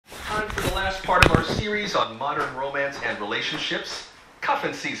series on modern romance and relationships,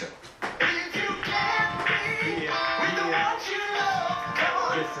 Cuffin' Season. If you can't be with the ones you love, come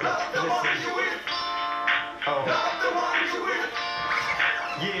on, love the ones you with. Love the ones you with.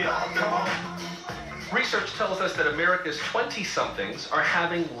 Love the ones. Research tells us that America's 20-somethings are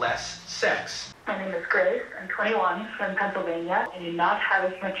having less sex. My name is Grace. I'm 21 from Pennsylvania. I do not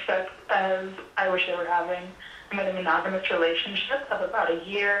have as much sex as I wish I were having. I'm in a monogamous relationship of about a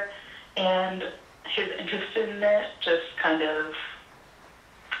year, and his interest in it just kind of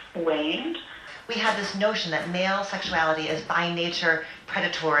waned. We have this notion that male sexuality is by nature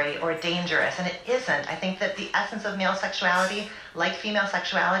predatory or dangerous, and it isn't. I think that the essence of male sexuality, like female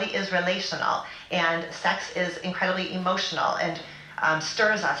sexuality, is relational, and sex is incredibly emotional and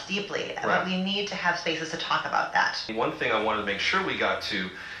stirs us deeply. Right. But we need to have spaces to talk about that. One thing I wanted to make sure we got to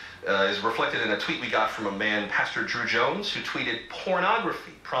is reflected in a tweet we got from a man, Pastor Drew Jones, who tweeted,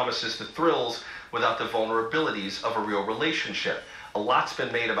 "Pornography promises the thrills without the vulnerabilities of a real relationship." A lot's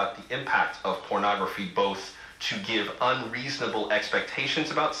been made about the impact of pornography, both to give unreasonable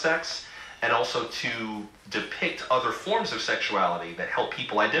expectations about sex and also to depict other forms of sexuality that help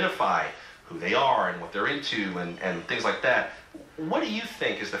people identify who they are and what they're into and things like that. What do you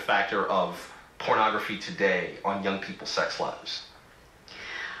think is the factor of pornography today on young people's sex lives?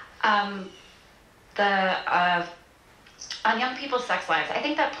 On young people's sex lives, I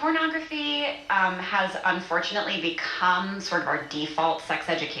think that pornography has unfortunately become sort of our default sex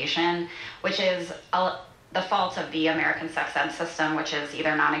education, which is the fault of the American sex ed system, which is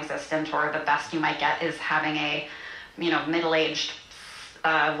either non-existent or the best you might get is having a, middle-aged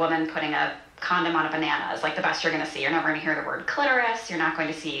woman putting a condom on a banana is like the best you're going to see. You're never going to hear the word clitoris. You're not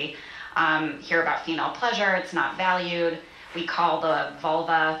going to hear about female pleasure. It's not valued. We call the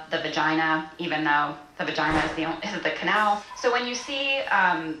vulva the vagina, even though the vagina is the canal. So when you see,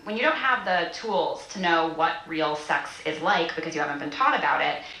 when you don't have the tools to know what real sex is like because you haven't been taught about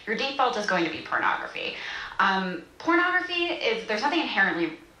it, your default is going to be pornography. There's nothing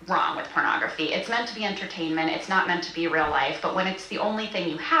inherently wrong with pornography. It's meant to be entertainment. It's not meant to be real life. But when it's the only thing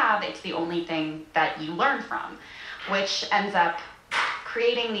you have, it's the only thing that you learn from, which ends up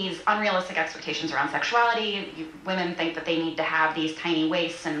creating these unrealistic expectations around sexuality. Women think that they need to have these tiny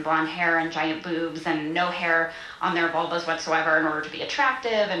waists and blonde hair and giant boobs and no hair on their vulvas whatsoever in order to be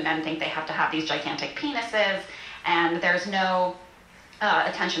attractive, and men think they have to have these gigantic penises, and there's no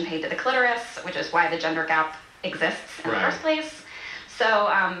attention paid to the clitoris, which is why the gender gap exists in the first place. So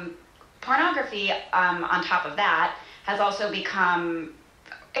pornography, on top of that, has also become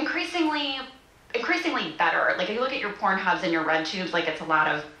increasingly better. Like if you look at your porn hubs and your red tubes, like it's a lot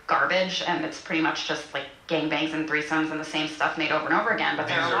of garbage and it's pretty much just like gangbangs and threesomes and the same stuff made over and over again. But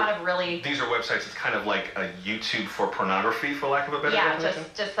there are a lot of really... These are websites, it's kind of like a YouTube for pornography, for lack of a better definition?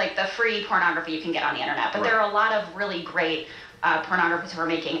 Yeah, just like the free pornography you can get on the internet. But there are a lot of really great pornographers who are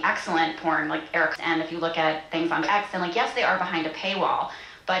making excellent porn, like Eric. And if you look at things on X, and yes, they are behind a paywall,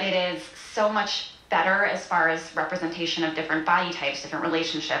 but it is so much better as far as representation of different body types, different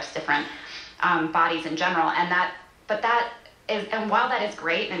relationships, different bodies in general, and while that is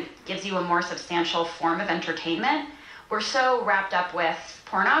great and gives you a more substantial form of entertainment, we're so wrapped up with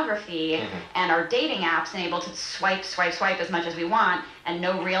pornography and our dating apps and able to swipe as much as we want and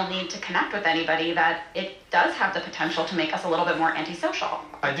no real need to connect with anybody that it does have the potential to make us a little bit more antisocial.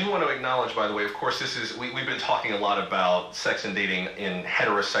 I do want to acknowledge, by the way, of course, we've been talking a lot about sex and dating in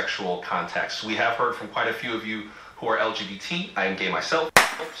heterosexual contexts. We have heard from quite a few of you who are LGBT. I am gay myself,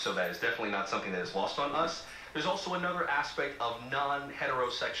 so that is definitely not something that is lost on us. There's also another aspect of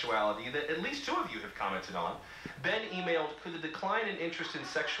non-heterosexuality that at least two of you have commented on. Ben emailed, could the decline in interest in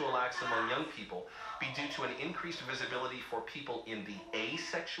sexual acts among young people be due to an increased visibility for people in the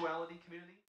asexuality community?